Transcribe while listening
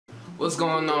What's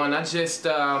going on? I just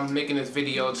making this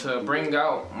video to bring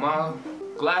out my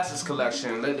glasses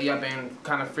collection. Lately I've been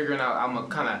kind of figuring out I'm a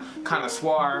kind of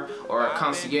connoisseur or a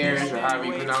concierge or however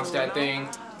you pronounce that thing.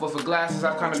 But for glasses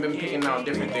I've kind of been picking out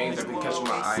different things that been catching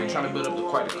my eye and trying to build up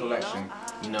quite a collection,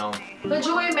 you know. But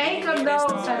you ain't make them though.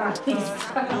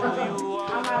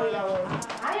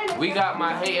 We got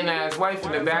my hating ass wife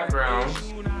in the background.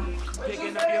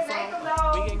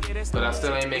 But I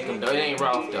still ain't make them though. It ain't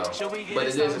Ralph though. But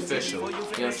it is official. You know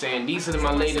what I'm saying? These are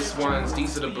my latest ones.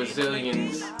 These are the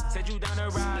Brazilians. I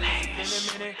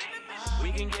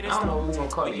don't know what we're gonna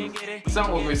call you.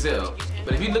 Something with Brazil.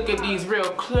 But if you look at these real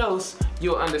close,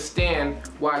 you'll understand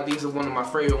why these are one of my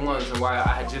favorite ones and why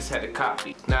I just had to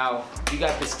copy. Now, you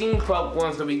got the steampunk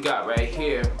ones that we got right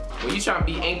here. When you trying to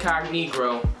be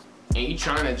incognito and you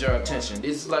trying to draw attention,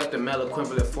 this is like the male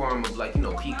equivalent form of, like, you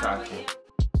know, peacocking.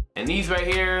 And these right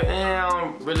here, I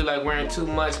don't really like wearing too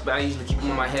much, but I usually keep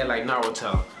them on my head like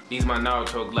Naruto. These are my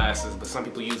Naruto glasses, but some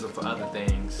people use them for other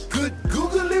things. Good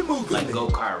googly moogly. Like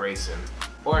go-kart racing.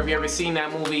 Or have you ever seen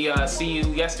that movie, See You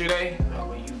Yesterday?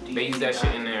 They use that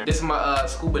shit in there. This is my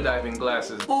scuba diving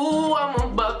glasses. Ooh, I'm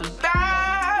about to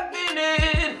dive in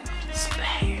it.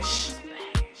 Splash.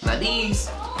 Now these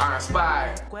are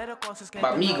inspired by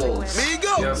Migos. You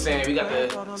know what I'm saying? We got the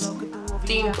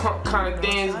steampunk kind of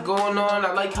things going on.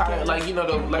 I like how, like, you know,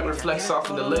 the light reflects off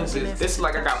of the lenses. This is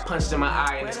like I got punched in my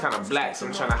eye and it's kind of black, so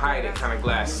I'm trying to hide it kind of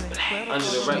glasses. Under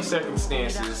the right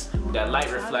circumstances, that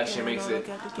light reflection makes it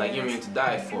like you're meant to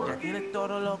die for.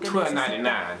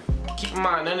 $12.99. Keep in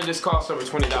mind, none of this costs over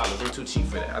 $20. I'm too cheap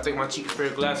for that. I think my cheapest pair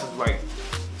of glasses was like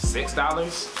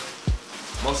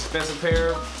 $6. Most expensive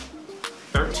pair,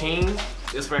 $13.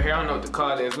 This right here, I don't know what to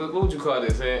call this. What would you call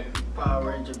this, man?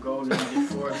 Power Ranger Golden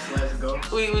Force/Go.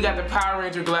 We got the Power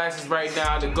Ranger glasses right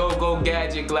now, the Go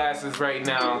Gadget glasses right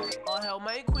now. I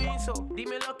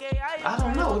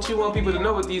don't know what you want people to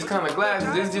know with these kind of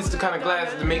glasses. This is just the kind of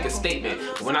glasses to make a statement.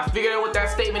 But when I figure out what that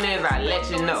statement is, I let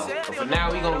you know. But for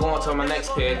now, we gonna go on to my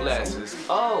next pair of glasses.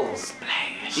 Oh,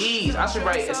 splash. These, I should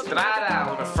write Estrada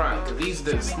on the front, because these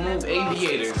are the smooth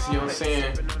aviators, you know what I'm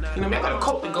saying? You know, I got a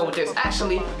coat to go with this.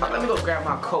 Actually, let me go grab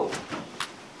my coat.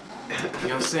 You know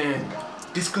what I'm saying?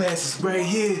 This glasses right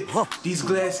here, these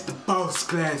glasses, the boss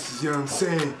glasses, you know what I'm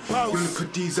saying? You only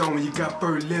put these on when you got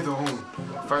fur leather on.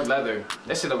 Fur leather?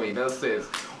 That shit over here, that says.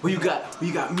 Well, you got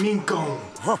mink on, you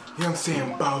know what I'm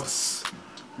saying, boss?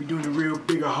 We doing the real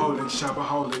bigger-holic,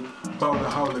 shopaholic,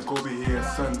 ballerholic over here,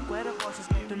 son. I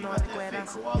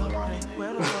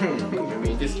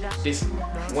mean, this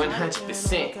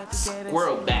 100%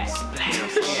 squirrel back.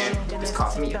 This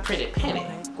cost me a pretty penny.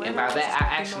 And by that, I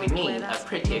actually mean a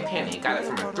pretty penny. Got it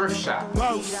from a thrift shop.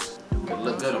 It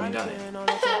look good on me, doesn't it?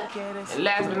 And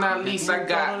last but not least, I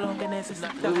got,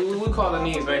 what we calling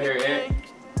these right here, Ed?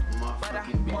 The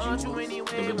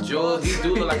bejeweled. These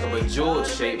do look like a bejeweled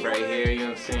shape right here, you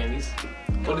know what I'm saying? These,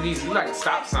 what are these? Look like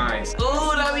stop signs.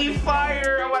 Ooh, that be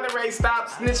fire! I'm about to write stop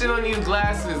snitching on these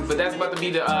glasses, but that's about to be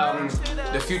the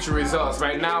future results.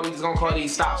 Right now, we just gonna call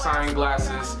these stop sign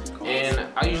glasses. And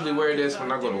I usually wear this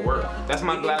when I go to work. That's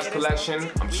my glass collection.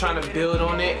 I'm trying to build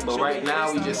on it, but right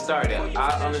now we just started.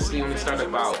 I honestly only started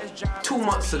about 2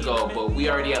 months ago, but we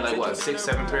already have like, what, 6,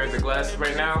 7 pairs of glasses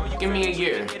right now? Give me a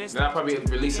year, then I'll probably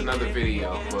release another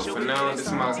video. But for now, this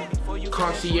is my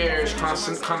concierge,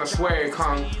 connoisseur,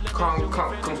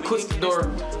 conquistador,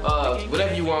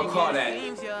 whatever you want to call that.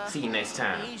 See you next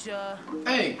time.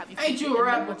 Hey, ain't you a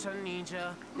rapper?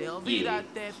 Yeah.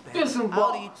 Get some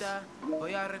balls.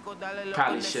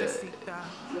 Probably should.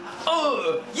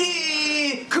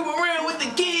 Yeah! Come around with the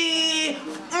kid!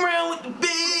 Around with the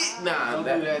beat! Nah,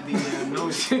 that no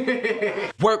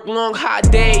shit. Work long,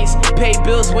 hot days. Pay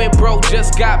bills, went broke,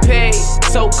 just got paid.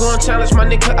 So gon' challenge my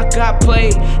nigga, I got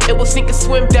played. It was sink or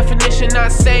swim, definition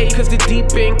not safe. Cause the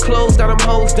deep end closed, all them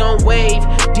hoes don't wave.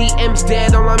 DM's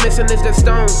dead, all I'm missing is the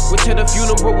stone. Went to the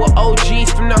funeral with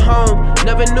OGs from the home.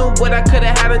 Never knew what I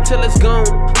could've had until it's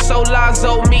gone. So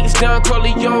Lazo meets Don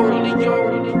Corleone.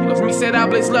 Of me said I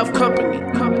blaze love company.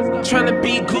 Tryna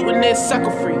be glutinous,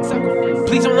 sucker free.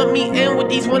 Please don't let me in with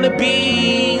these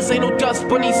wannabes. Ain't no dust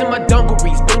bunnies in my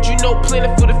dungarees. Don't you know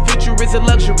planning for the future is a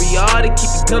luxury? I ought to keep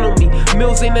a gun on me.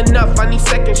 Meals ain't enough, I need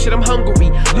seconds, shit, I'm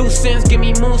hungry. Loose ends, give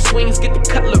me mood swings, get the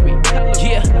cutlery.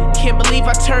 Yeah, can't believe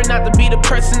I turned out to be the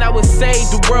person I would say.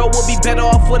 The world would be better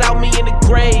off without me in the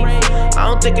grave. I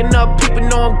don't think enough people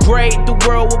know I'm great. The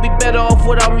world would be better off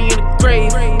without me in the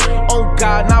grave. Oh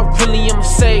God, and I really am a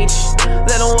sage.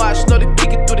 Let them watch, know they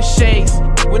peeking through the shades.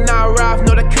 When I arrive,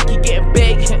 know that cookie getting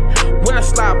baked. When I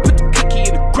slide, put the cookie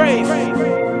in the grave.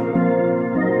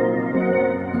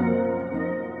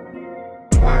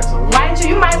 Why don't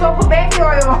you might well put baby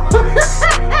oil on.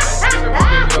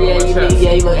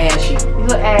 Yeah, you look ashy. You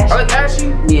look ashy. I look ashy?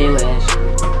 Yeah, you look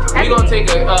ashy. We gonna take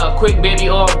a quick baby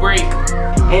oil break.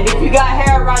 And if you got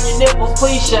hair around your nipples,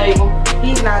 please shave them.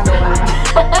 He's not doing it.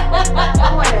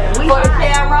 For the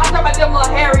camera, I'm talking about them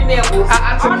little hairy nipples.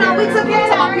 I took care We took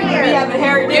care of our hair. We having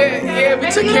hairy nipples. Yeah,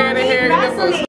 we took care of the hairy nipples.